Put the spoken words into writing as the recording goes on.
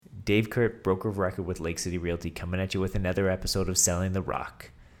Dave Kurt, broker of record with Lake City Realty, coming at you with another episode of Selling the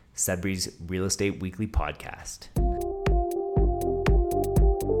Rock, Sudbury's Real Estate Weekly podcast.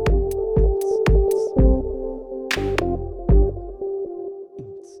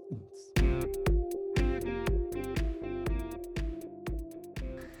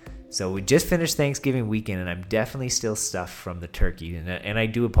 So we just finished Thanksgiving weekend, and I'm definitely still stuffed from the turkey. And I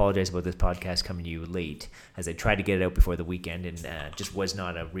do apologize about this podcast coming to you late, as I tried to get it out before the weekend, and just was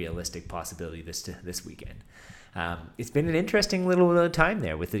not a realistic possibility this weekend. It's been an interesting little time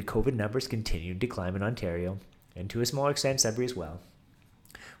there, with the COVID numbers continuing to climb in Ontario, and to a smaller extent Sudbury as well,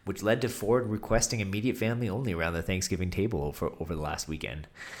 which led to Ford requesting immediate family only around the Thanksgiving table over the last weekend.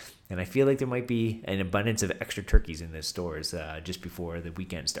 And I feel like there might be an abundance of extra turkeys in the stores just before the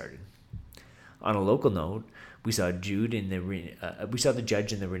weekend started. On a local note, we saw the judge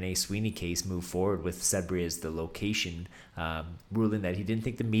in the Renee Sweeney case move forward with Sudbury as the location, ruling that he didn't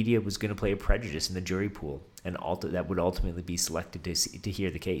think the media was going to play a prejudice in the jury pool, and that would ultimately be selected to hear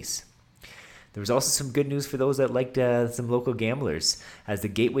the case. There was also some good news for those that liked some local gamblers, as the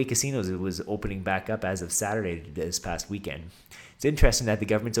Gateway Casinos was opening back up as of Saturday this past weekend. It's interesting that the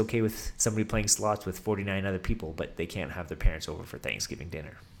government's okay with somebody playing slots with 49 other people, but they can't have their parents over for Thanksgiving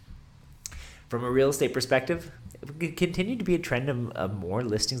dinner. From a real estate perspective, it continued to be a trend of more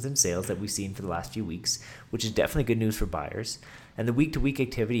listings and sales that we've seen for the last few weeks, which is definitely good news for buyers. And the week-to-week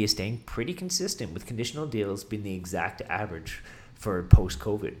activity is staying pretty consistent, with conditional deals being the exact average for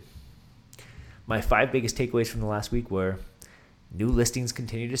post-COVID. My 5 biggest takeaways from the last week were: new listings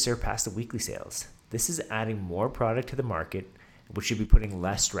continue to surpass the weekly sales. This is adding more product to the market, which should be putting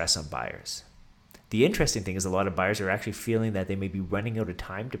less stress on buyers. The interesting thing is a lot of buyers are actually feeling that they may be running out of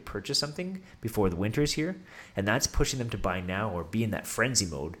time to purchase something before the winter is here, and that's pushing them to buy now or be in that frenzy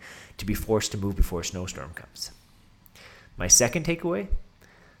mode to be forced to move before a snowstorm comes. My second takeaway: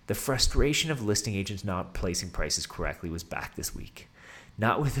 the frustration of listing agents not placing prices correctly was back this week.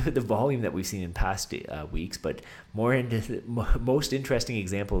 Not with the volume that we've seen in past weeks, but more into the most interesting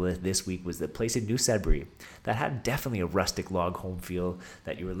example this week was the place in New Sudbury that had definitely a rustic log home feel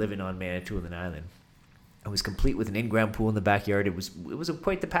that you were living on Manitoulin Island. It was complete with an in-ground pool in the backyard. It was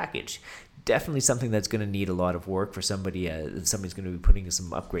quite the package. Definitely something that's going to need a lot of work for somebody. Somebody's going to be putting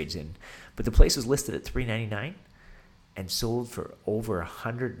some upgrades in. But the place was listed at $399 and sold for over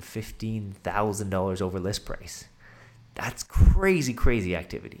 $115,000 over list price. That's crazy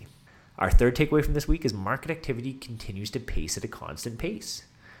activity. Our third takeaway from this week is market activity continues to pace at a constant pace.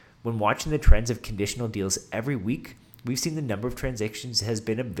 When watching the trends of conditional deals every week, we've seen the number of transactions has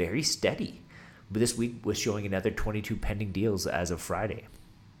been very steady. But this week was showing another 22 pending deals as of Friday.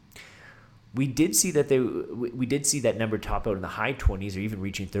 We did see that number top out in the high 20s, or even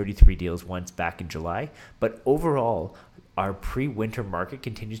reaching 33 deals once back in July. But overall, our pre-winter market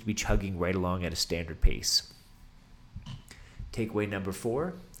continues to be chugging right along at a standard pace. Takeaway number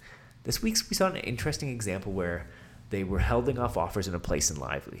 4. This week we saw an interesting example where they were holding off offers in a place in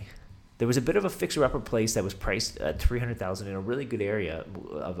Lively. There was a bit of a fixer-upper place that was priced at $300,000 in a really good area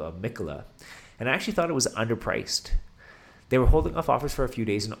of Mikula, and I actually thought it was underpriced. They were holding off offers for a few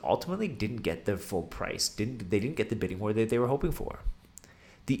days and ultimately didn't get the full price. They didn't get the bidding war that they were hoping for.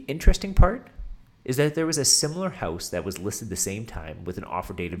 The interesting part is that there was a similar house that was listed the same time with an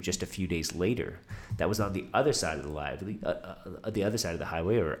offer date of just a few days later that was on the other side of the Lively, the other side of the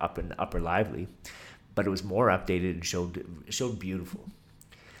highway, or up in Upper Lively, but it was more updated and showed beautiful.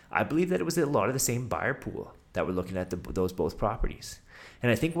 I believe that it was a lot of the same buyer pool that were looking at those both properties.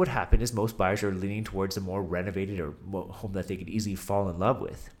 And I think what happened is most buyers are leaning towards a more renovated or home that they could easily fall in love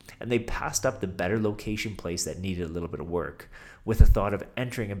with. And they passed up the better location place that needed a little bit of work with the thought of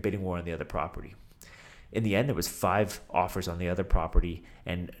entering a bidding war on the other property. In the end, there was 5 offers on the other property,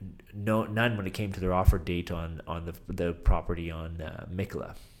 and none when it came to their offer date on the property on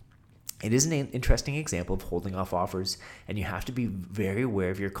Mikula. It is an interesting example of holding off offers, and you have to be very aware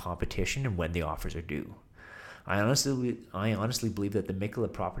of your competition and when the offers are due. I honestly believe that the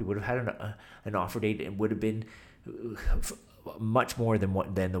Mikula property would have had an offer date and would have been much more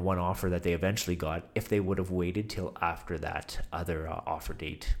than the one offer that they eventually got if they would have waited till after that other offer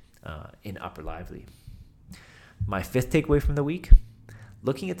date in Upper Lively. My 5th takeaway from the week: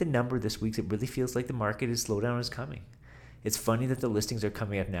 looking at the number this week, it really feels like the market slowdown is coming. It's funny that the listings are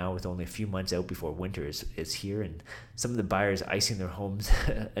coming up now with only a few months out before winter is here, and some of the buyers icing their homes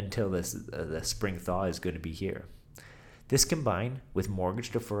until the spring thaw is going to be here. This, combined with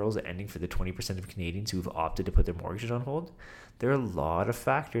mortgage deferrals ending for the 20% of Canadians who have opted to put their mortgages on hold, there are a lot of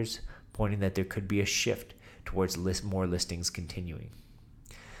factors pointing that there could be a shift towards more listings continuing.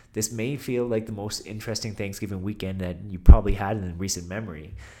 This may feel like the most interesting Thanksgiving weekend that you probably had in recent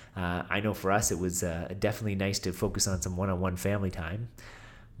memory. I know for us it was definitely nice to focus on some one-on-one family time.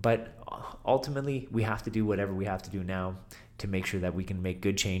 But ultimately, we have to do whatever we have to do now to make sure that we can make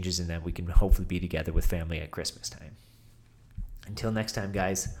good changes and that we can hopefully be together with family at Christmas time. Until next time,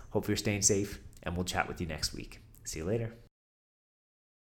 guys, hope you're staying safe, and we'll chat with you next week. See you later.